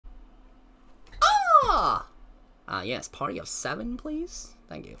Hola! Yes, party of 7, please?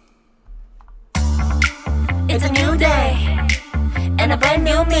 Thank you. It's a new day, and a brand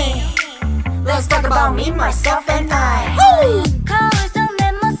new me. Let's talk about me, myself, and I. Woo!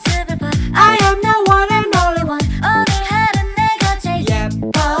 I am the one and only one. 오늘 하루 내가 제일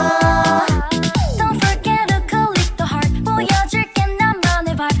예뻐. Don't forget to click the heart. 보여줄게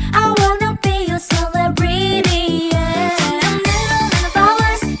나만의 part. I wanna be a celebrity. 점점 늘어나는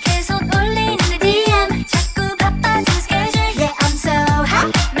followers. 계속 올리는 내 DM. 자꾸 바빠진 schedule. Yeah, I'm so hot.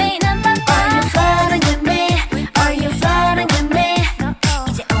 매일 나만 봐. Are you flirting with me? Are you flirting with me?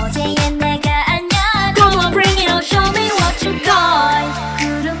 이제 어제의 내가 아니야. Come on, bring it on, show me what you got.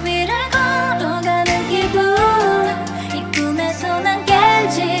 구름 위를 걸어가는 기분. 이 꿈에서 난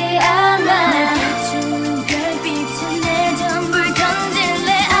깨지 않아. 맞추는 별빛에 내 전부를 던질래.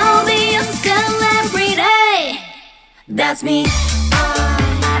 I'll be a celebrity. That's me.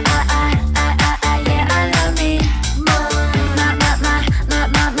 Yeah, I love me.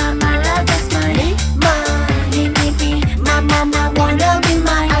 My love, that's mine. My, wanna be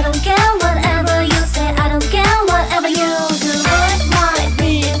mine. I don't care whatever you say. I don't care whatever you do. I might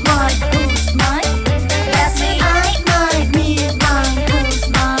be mine. Who's mine? That's me. I might be mine. Who's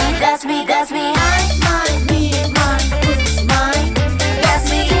mine? That's me. That's me. I might be mine. Who's mine? That's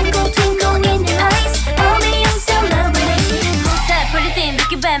me. Twinkle, twinkle in your eyes. I'll be a celebrity. That pretty thing,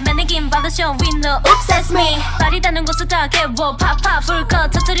 Ricky Band, mannequin, by the show window. Oops, that's me. 발이다는 곳을 다 깨워. Pop, pop, 불꺼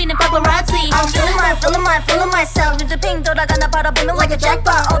터뜨리는 paparazzi. I'm feeling myself. 이제 핑 돌아가 나 바라보면 like a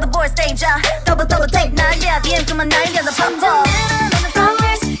jackpot. All the boys stay ja. Double take 나야. DM 그만 날려 나 펌버.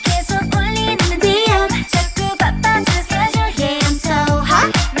 Flowers 계속 올리는 내 DM. 자꾸 바빠지는 schedule. Yeah, I'm so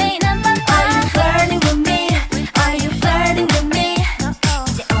hot. 매일 나만 봐. Are you flirting with me? Are you flirting with me?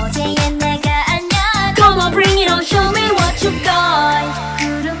 이제 어제의 내가 아니야. Come on, bring it on, show me what you got.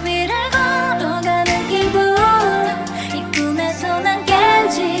 구름 위를 걸어가는 기분. 이 꿈에서 난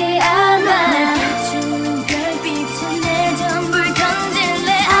깨지 않아. 맞추는 별빛에 내 전부를 던질래.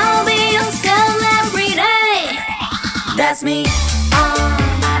 I'll be a celebrity. That's me.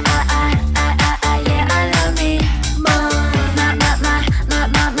 Yeah, I love me. My love, that's mine.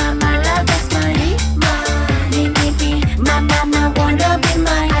 My, wanna be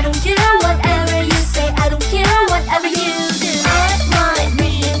mine. I don't care whatever you say. I don't care whatever you do. I might be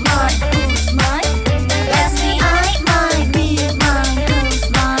mine. Who's mine? That's me. I might be mine. Who's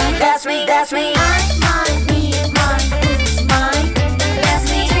mine? That's me. That's me. I might be mine. Who's mine? That's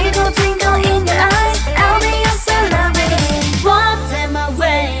me. Twinkle, twinkle in your eyes. I'll be a celebrity. What am I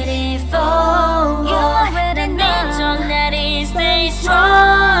waiting for? You already know. 정날이 stay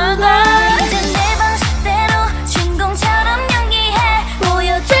stronger. 이제 내 방식대로 주인공처럼 연기해.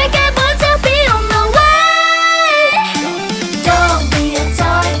 보여줄게 부탁 be on my way. Don't be a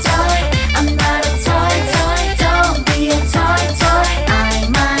toy. I'm not a toy. Don't be a toy. I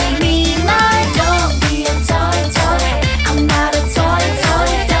might be mine. Don't be a toy. I'm not a toy.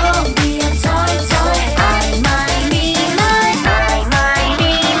 Don't be a toy. I might be mine. I might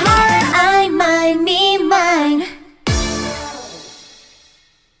be mine. I might be mine.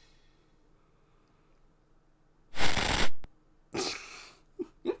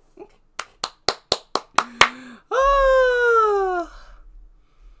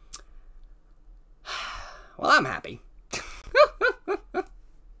 Well, I'm happy.